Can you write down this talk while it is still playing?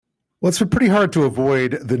Well, it's been pretty hard to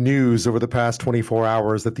avoid the news over the past 24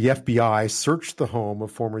 hours that the FBI searched the home of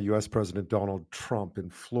former U.S. President Donald Trump in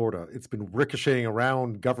Florida. It's been ricocheting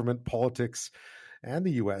around government politics and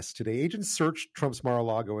the U.S. today. Agents searched Trump's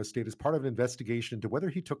Mar-a-Lago estate as part of an investigation into whether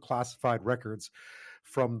he took classified records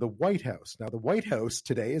from the White House. Now, the White House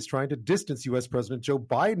today is trying to distance U.S. President Joe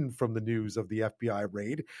Biden from the news of the FBI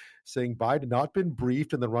raid, saying Biden had not been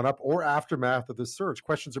briefed in the run-up or aftermath of the search.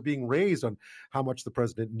 Questions are being raised on how much the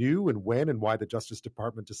president knew and when and why the Justice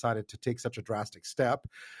Department decided to take such a drastic step.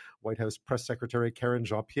 White House Press Secretary Karen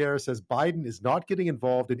Jean-Pierre says Biden is not getting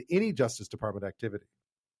involved in any Justice Department activity.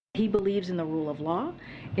 He believes in the rule of law,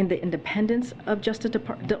 in the independence of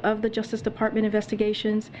the Justice Department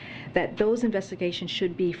investigations, that those investigations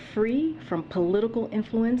should be free from political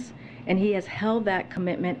influence, and he has held that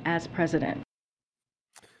commitment as president.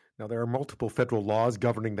 Now, there are multiple federal laws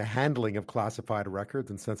governing the handling of classified records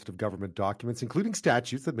and sensitive government documents, including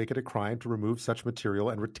statutes that make it a crime to remove such material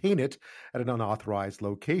and retain it at an unauthorized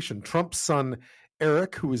location. Trump's son,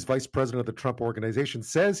 Eric, who is vice president of the Trump Organization,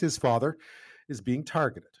 says his father is being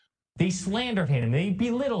targeted. They slandered him. They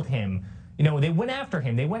belittled him. They went after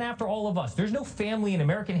him. They went after all of us. There's no family in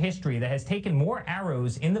American history that has taken more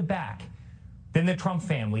arrows in the back than the Trump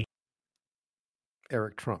family.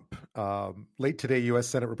 Eric Trump. Late today, U.S.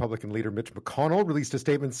 Senate Republican leader Mitch McConnell released a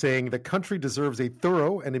statement saying the country deserves a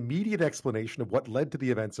thorough and immediate explanation of what led to the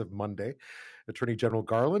events of Monday. Attorney General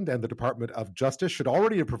Garland and the Department of Justice should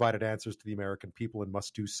already have provided answers to the American people and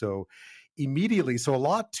must do so immediately. So a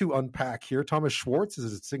lot to unpack here. Thomas Schwartz is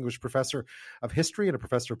a distinguished professor of history and a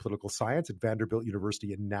professor of political science at Vanderbilt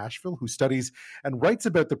University in Nashville, who studies and writes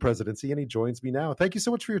about the presidency, and he joins me now. Thank you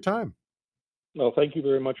so much for your time. Well, thank you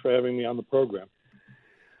very much for having me on the program.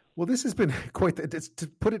 Well, this has been to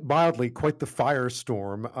put it mildly, quite the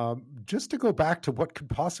firestorm. Just to go back to what could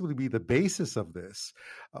possibly be the basis of this,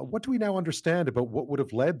 what do we now understand about what would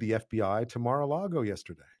have led the FBI to Mar-a-Lago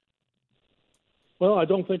yesterday? Well, I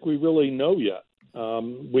don't think we really know yet.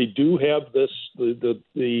 We do have the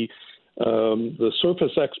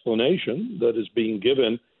surface explanation that is being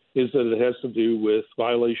given is that it has to do with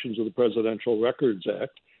violations of the Presidential Records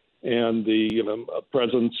Act and the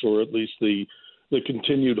presence, or at least the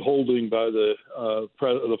continued holding by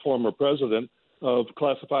the former president of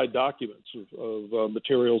classified documents, of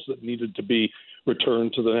materials that needed to be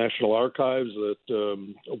returned to the National Archives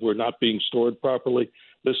that were not being stored properly,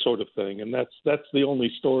 this sort of thing. And that's the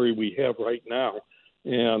only story we have right now.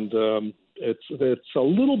 And it's a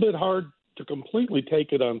little bit hard to completely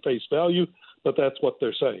take it on face value, but that's what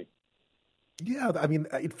they're saying. Yeah, I mean,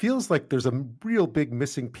 it feels like there's a real big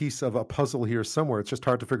missing piece of a puzzle here somewhere. It's just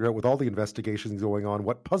hard to figure out with all the investigations going on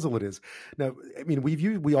what puzzle it is. Now, I mean,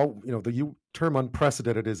 the term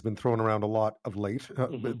unprecedented has been thrown around a lot of late,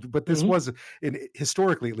 but this was,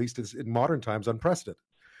 historically at least, in modern times, unprecedented.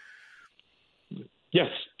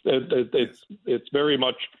 Yes, it's very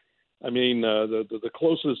much. I mean, the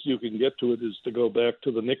closest you can get to it is to go back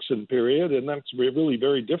to the Nixon period, and that's really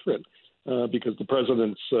very different because the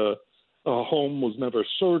president's home was never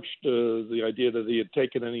searched. The idea that he had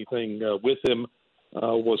taken anything with him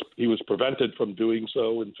he was prevented from doing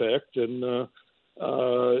so, in fact, and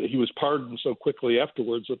he was pardoned so quickly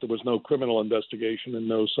afterwards that there was no criminal investigation and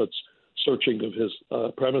no such searching of his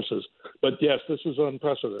premises. But yes, this is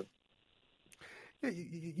unprecedented.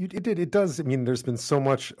 It does. I mean, there's been so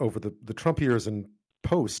much over the Trump years and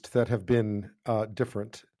post that have been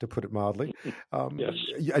different, to put it mildly. Yes.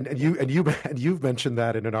 And you've mentioned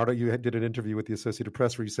that in an article. You did an interview with the Associated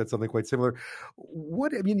Press where you said something quite similar.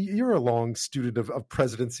 You're a long student of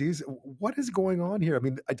presidencies. What is going on here? I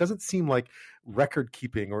mean, it doesn't seem like record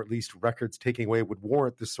keeping, or at least records taking away, would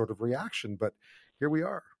warrant this sort of reaction. But here we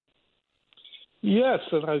are. Yes,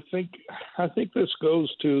 and I think this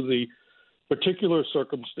goes to the particular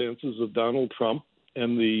circumstances of Donald Trump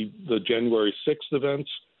and the January 6th events,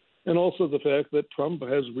 and also the fact that Trump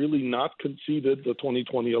has really not conceded the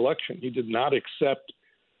 2020 election. He did not accept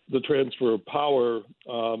the transfer of power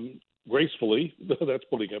gracefully. That's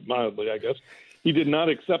putting it mildly, I guess. He did not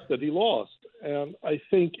accept that he lost. And I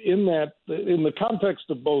think in the context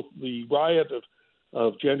of both the riot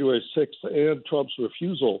of January 6th and Trump's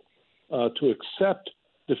refusal to accept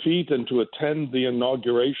defeat and to attend the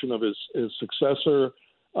inauguration of his successor,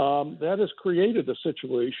 that has created a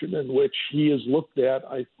situation in which he is looked at,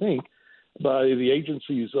 I think, by the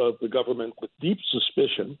agencies of the government with deep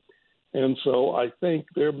suspicion. And so I think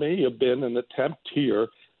there may have been an attempt here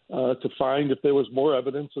to find if there was more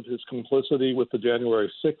evidence of his complicity with the January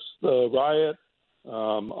 6th riot,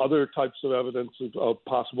 other types of evidence of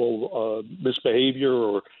possible misbehavior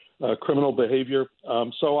or criminal behavior.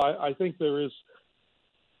 So I think there is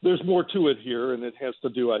there's more to it here, and it has to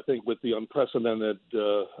do, I think, with the unprecedented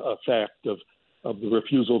fact of the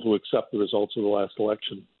refusal to accept the results of the last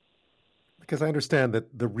election. Because I understand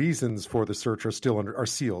that the reasons for the search are still are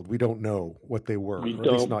sealed. We don't know what they were. We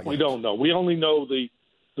don't know. We only know the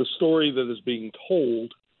story that is being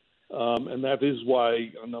told, and that is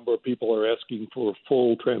why a number of people are asking for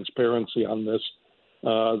full transparency on this.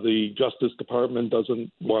 The Justice Department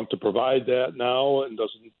doesn't want to provide that now and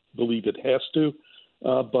doesn't believe it has to.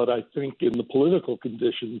 But I think in the political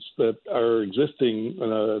conditions that are existing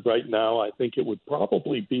right now, I think it would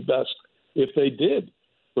probably be best if they did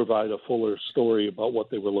provide a fuller story about what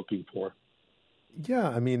they were looking for. Yeah,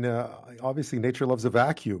 I mean, obviously nature loves a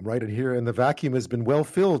vacuum, right? And the vacuum has been well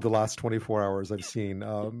filled the last 24 hours I've seen.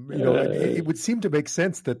 It would seem to make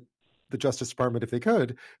sense that the Justice Department, if they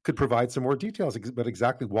could provide some more details about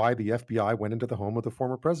exactly why the FBI went into the home of the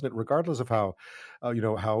former president, regardless of how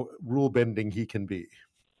rule bending he can be.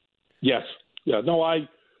 Yes, yeah, no, I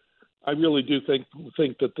really do think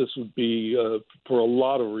that this would be for a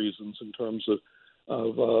lot of reasons in terms of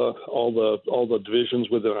all the divisions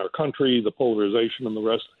within our country, the polarization, and the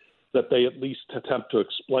rest, that they at least attempt to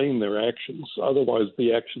explain their actions. Otherwise,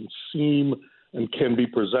 the actions seem and can be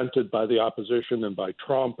presented by the opposition and by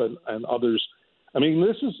Trump and others. I mean,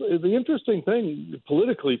 this is the interesting thing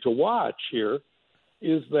politically to watch here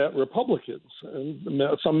is that Republicans and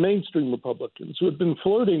some mainstream Republicans who had been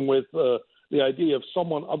flirting with the idea of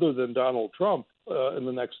someone other than Donald Trump in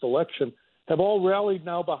the next election have all rallied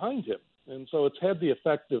now behind him. And so it's had the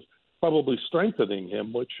effect of probably strengthening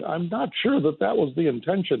him, which I'm not sure that was the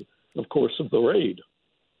intention, of course, of the raid.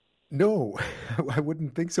 No, I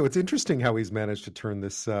wouldn't think so. It's interesting how he's managed to turn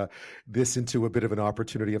this into a bit of an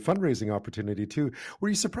opportunity, a fundraising opportunity too. Were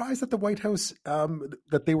you surprised that the White House,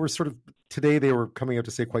 that they were today they were coming out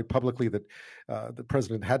to say quite publicly that the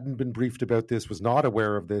president hadn't been briefed about this, was not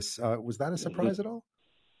aware of this? Was that a surprise at all?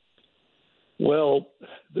 Well,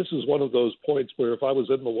 this is one of those points where if I was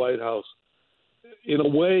in the White House, in a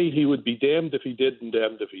way, he would be damned if he did and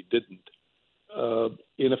damned if he didn't.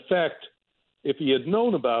 In effect, if he had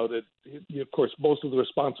known about it, of course, most of the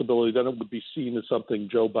responsibility then it would be seen as something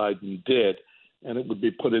Joe Biden did, and it would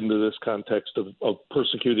be put into this context of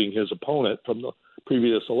persecuting his opponent from the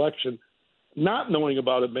previous election. Not knowing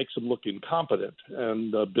about it makes him look incompetent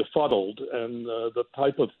and befuddled, and the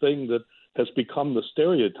type of thing that has become the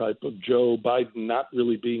stereotype of Joe Biden not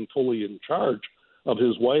really being fully in charge of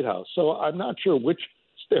his White House. So I'm not sure which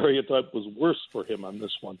stereotype was worse for him on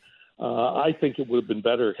this one. I think it would have been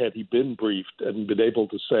better had he been briefed and been able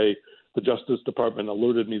to say, the Justice Department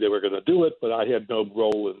alerted me they were going to do it, but I had no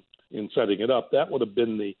role in setting it up. That would have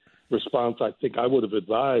been the response I think I would have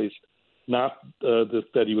advised, not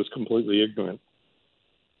that he was completely ignorant.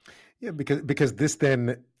 Yeah, because this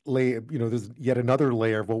then there's yet another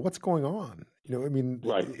layer of, well, what's going on? I mean,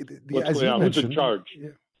 right. As you mentioned, who's in charge? Yeah.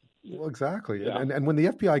 Well, exactly. Yeah. And when the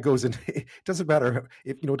FBI goes in, it doesn't matter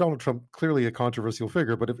if, Donald Trump, clearly a controversial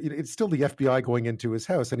figure, but if it's still the FBI going into his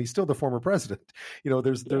house and he's still the former president.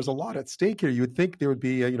 There's a lot at stake here. You would think there would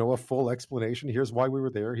be a full explanation. Here's why we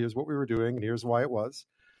were there. Here's what we were doing. And here's why it was.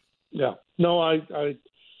 Yeah. No, I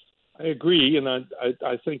agree. And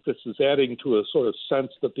I think this is adding to a sort of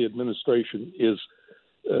sense that the administration is,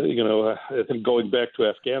 I think going back to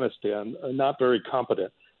Afghanistan, not very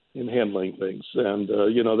competent in handling things. And,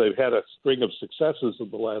 they've had a string of successes in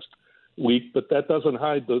the last week, but that doesn't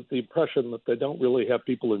hide the impression that they don't really have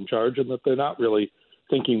people in charge and that they're not really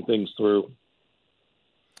thinking things through.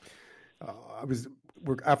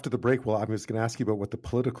 After the break, I was going to ask you about what the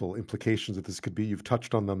political implications of this could be. You've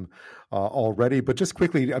touched on them already, but just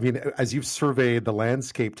quickly, I mean, as you've surveyed the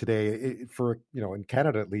landscape today, in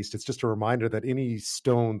Canada at least, it's just a reminder that any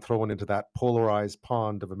stone thrown into that polarized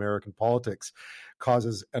pond of American politics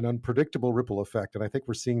causes an unpredictable ripple effect. And I think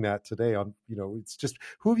we're seeing that today on, it's just,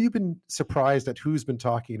 who have you been surprised at who's been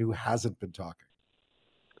talking and who hasn't been talking?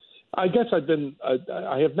 I guess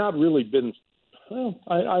I have not really been. Well,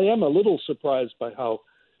 I am a little surprised by how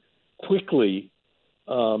quickly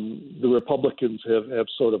the Republicans have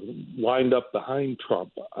sort of lined up behind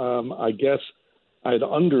Trump. I guess I'd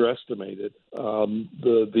underestimated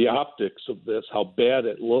the optics of this, how bad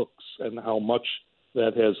it looks, and how much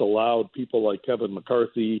that has allowed people like Kevin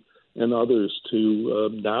McCarthy and others to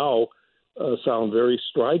now sound very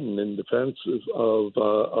strident in defense of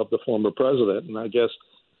the former president. And I guess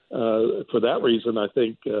for that reason, I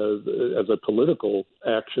think as a political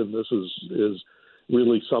action, this is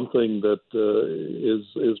really something that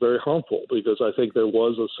is very harmful, because I think there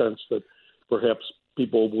was a sense that perhaps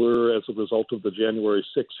people were, as a result of the January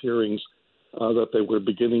 6 hearings, that they were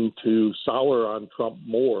beginning to sour on Trump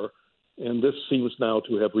more. And this seems now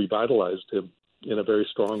to have revitalized him in a very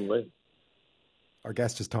strong way. Our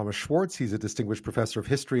guest is Thomas Schwartz. He's a distinguished professor of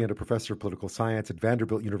history and a professor of political science at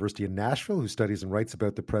Vanderbilt University in Nashville, who studies and writes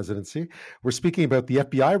about the presidency. We're speaking about the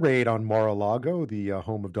FBI raid on Mar-a-Lago, the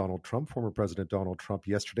home of Donald Trump, former President Donald Trump,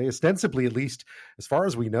 yesterday, ostensibly, at least as far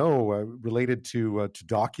as we know, related to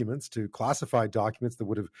documents, to classified documents that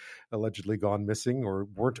would have allegedly gone missing or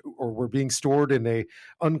were being stored in a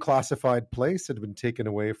unclassified place and had been taken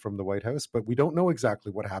away from the White House. But we don't know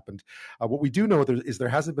exactly what happened. What we do know is there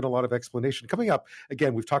hasn't been a lot of explanation. Coming up,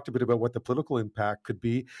 again, we've talked a bit about what the political impact could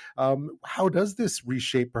be. How does this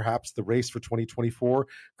reshape perhaps the race for 2024?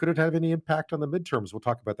 Could it have any impact on the midterms? We'll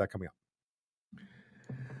talk about that coming up.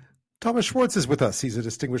 Thomas Schwartz is with us. He's a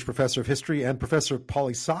distinguished professor of history and professor of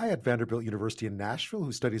poli-sci at Vanderbilt University in Nashville,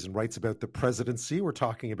 who studies and writes about the presidency. We're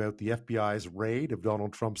talking about the FBI's raid of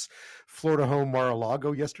Donald Trump's Florida home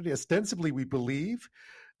Mar-a-Lago yesterday, ostensibly, we believe,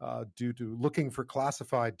 due to looking for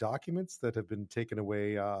classified documents that have been taken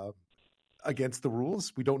away against the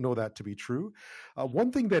rules. We don't know that to be true.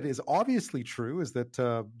 One thing that is obviously true is that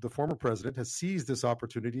the former president has seized this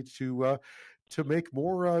opportunity to make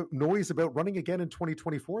more noise about running again in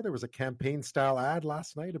 2024. There was a campaign-style ad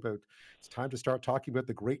last night about it's time to start talking about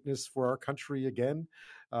the greatness for our country again,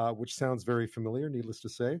 which sounds very familiar, needless to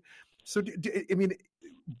say. So, I mean,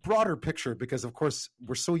 broader picture, because, of course,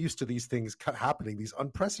 we're so used to these things happening, these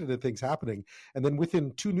unprecedented things happening, and then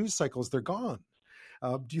within 2 news cycles, they're gone.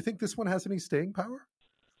 Do you think this one has any staying power?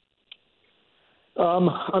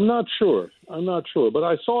 I'm not sure. But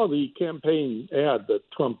I saw the campaign ad that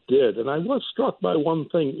Trump did, and I was struck by one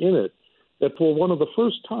thing in it, that for one of the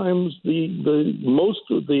first times, the most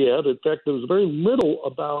of the ad, in fact, there was very little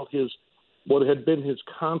about what had been his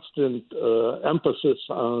constant emphasis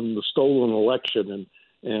on the stolen election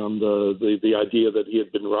and the idea that he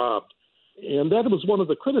had been robbed. And that was one of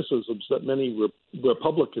the criticisms that many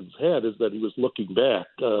Republicans had, is that he was looking back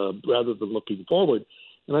rather than looking forward.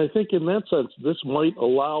 And I think in that sense, this might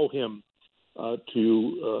allow him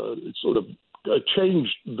to sort of change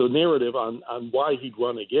the narrative on why he'd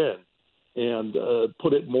run again, and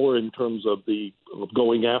put it more in terms of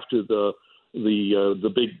going after the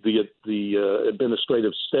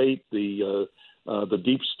administrative state, the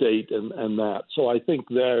deep state, and that. So I think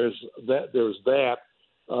there's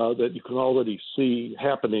that you can already see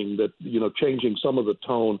happening, that, changing some of the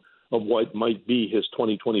tone of what might be his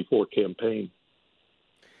 2024 campaign.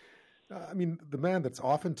 I mean, the man that's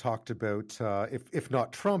often talked about, if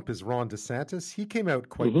not Trump, is Ron DeSantis. He came out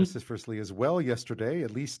quite vociferously as well yesterday,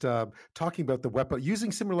 at least talking about the weapon,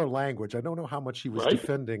 using similar language. I don't know how much he was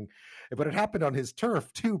defending, but it happened on his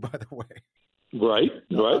turf too, by the way. Right.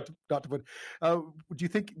 Not to put. Do you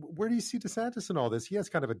think? Where do you see DeSantis in all this? He has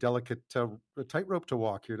kind of a delicate tightrope to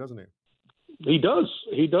walk here, doesn't he? He does,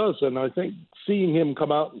 and I think seeing him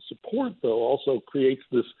come out and support, though, also creates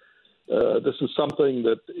this. This is something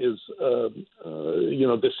that is,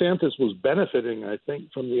 DeSantis was benefiting, I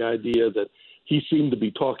think, from the idea that he seemed to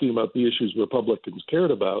be talking about the issues Republicans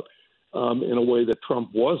cared about in a way that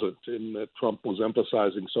Trump wasn't, and that Trump was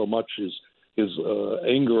emphasizing so much his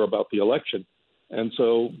anger about the election. And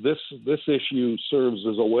so this issue serves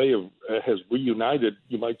as a way has reunited,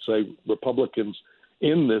 you might say, Republicans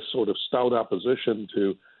in this sort of stout opposition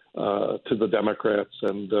to the Democrats,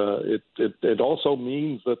 and it also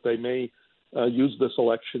means that they may use this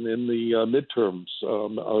election in the midterms,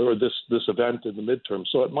 or this event in the midterms.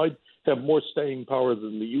 So it might have more staying power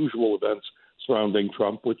than the usual events surrounding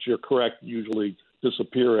Trump, which, you're correct, usually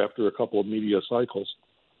disappear after a couple of media cycles.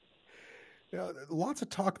 Lots of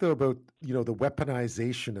talk, though, about, the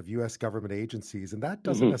weaponization of U.S. government agencies, and that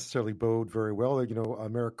doesn't necessarily bode very well.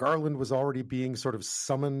 Merrick Garland was already being sort of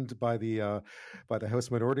summoned by the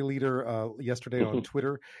House Minority Leader yesterday on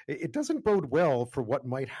Twitter. It doesn't bode well for what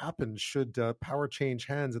might happen should power change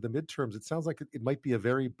hands at the midterms. It sounds like it might be a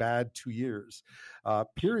very bad 2 years,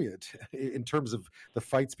 period, in terms of the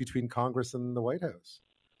fights between Congress and the White House.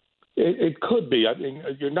 It could be. I mean,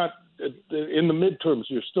 you're not in the midterms.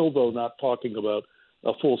 You're still, though, not talking about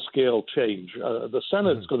a full-scale change. The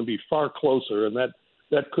Senate's going to be far closer, and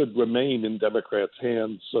that could remain in Democrats'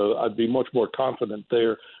 hands. I'd be much more confident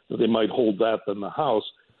there that they might hold that than the House,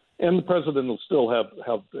 and the president will still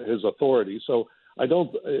have his authority. So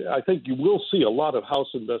I think you will see a lot of House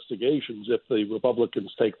investigations if the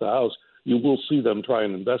Republicans take the House. You will see them try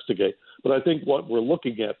and investigate. But I think what we're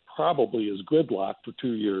looking at probably is gridlock for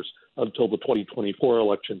 2 years until the 2024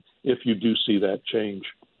 election, if you do see that change.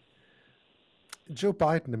 Joe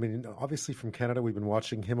Biden, I mean, obviously from Canada, we've been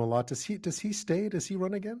watching him a lot. Does he stay? Does he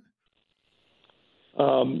run again?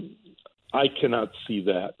 I cannot see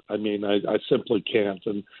that. I mean, I simply can't.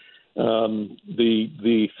 And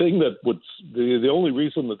The thing that the only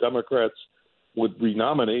reason the Democrats would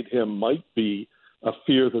renominate him might be a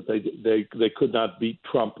fear that they could not beat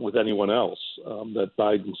Trump with anyone else, that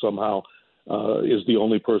Biden somehow is the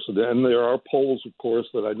only person. And there are polls, of course,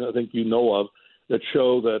 that I think you know of, that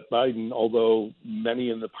show that Biden, although many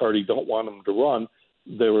in the party don't want him to run,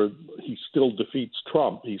 he still defeats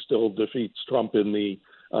Trump. He still defeats Trump in the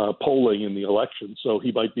polling in the election. So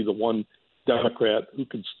he might be the one Democrat who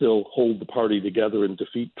can still hold the party together and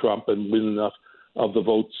defeat Trump and win enough of the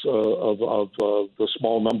votes of the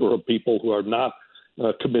small number of people who are not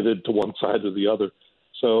committed to one side or the other.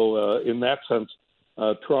 So in that sense,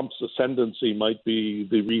 Trump's ascendancy might be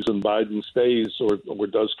the reason Biden stays or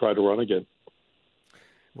does try to run again.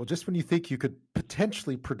 Well, just when you think you could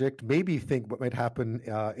potentially predict, maybe think what might happen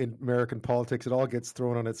in American politics, it all gets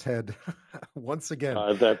thrown on its head once again.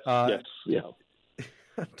 Yes, yeah.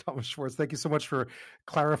 Thomas Schwartz, thank you so much for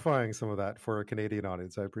clarifying some of that for a Canadian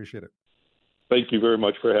audience. I appreciate it. Thank you very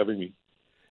much for having me.